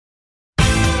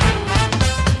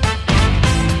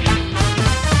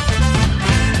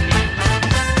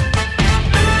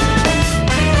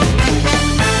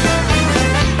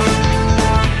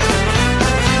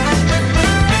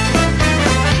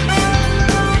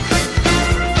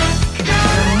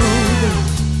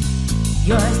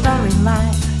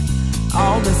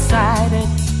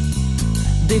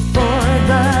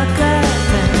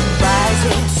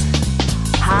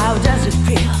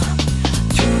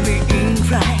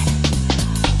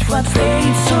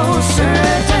so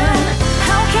certain.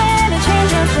 How can it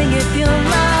change a thing if your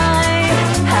life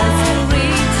has to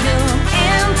reach you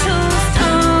into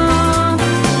stone?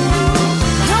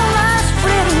 Your life's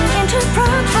written into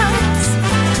progress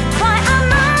by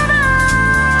another.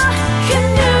 Can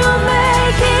you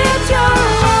make it your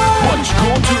own? What you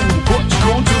gon' do? What you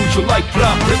gon' do? Your life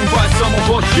plot written by someone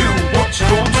but you. What you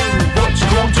gon' do? What you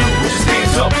gon' do? Just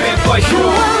stand up and fight you. You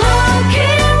are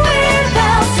looking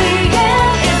without seeing.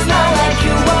 It's not like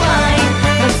you were lying.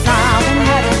 The sound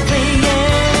had a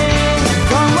fleeing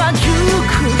from what you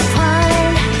could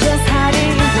find, just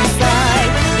hiding inside.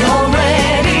 You're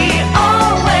ready,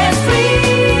 always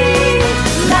free.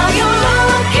 Now you're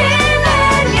looking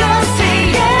and you're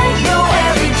seeing. Your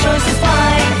every choice is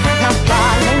fine. Now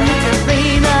following the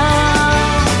freedom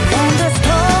from the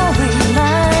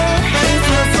storyline. It's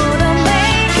your sort of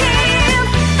making.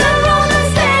 The road is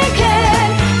taken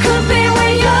could be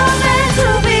where you're meant to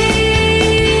be.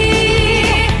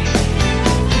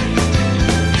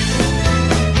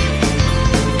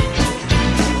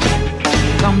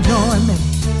 Come join me.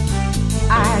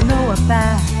 I know a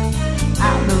path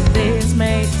out of this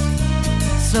maze,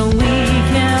 so we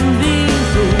can be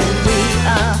who we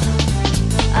are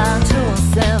unto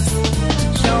ourselves.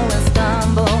 Show us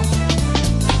stumble,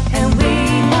 and we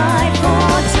might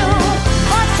fall too.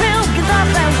 But we'll get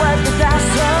up and work the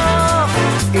dust off.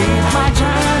 It's my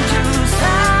turn to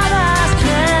start a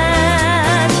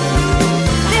change.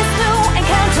 This new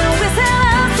encounter with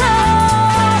Alto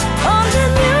on the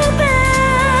new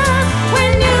path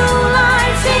when new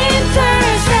lights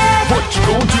intersect. What you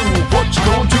gon' do? What you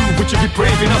gon' do? Would you be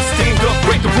brave enough to stand up,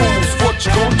 break the rules? What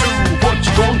you gon' do? What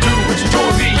you gon' do? Would you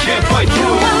join me and fight You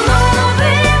you? are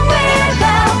moving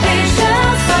without vision,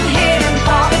 some hidden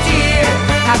poverty.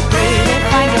 I pray to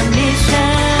find your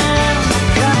mission.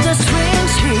 Got the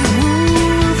strings you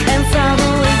move, and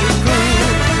suddenly you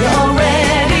prove you're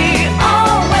ready,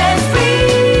 always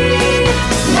free.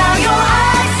 Now your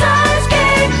eyesight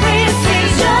gain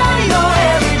precision. Your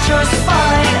every choice is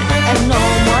fine, and no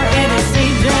more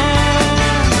indecision.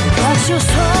 But your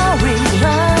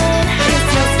storyline is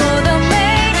just for the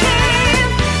making.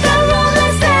 The road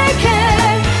is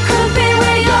taken could be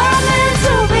where you're meant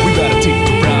to be. We gotta take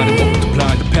the ride and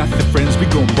multiply the path of friends. We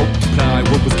gon' multiply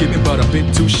what was given, but I've been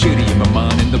too shitty in my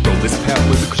mind. And the road this path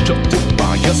was constructed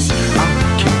by us. I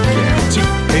can't guarantee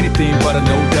anything, but I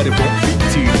know that it won't be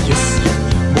tedious.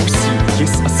 More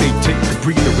serious, I say take a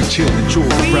breather and chill, enjoy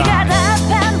the We got ride.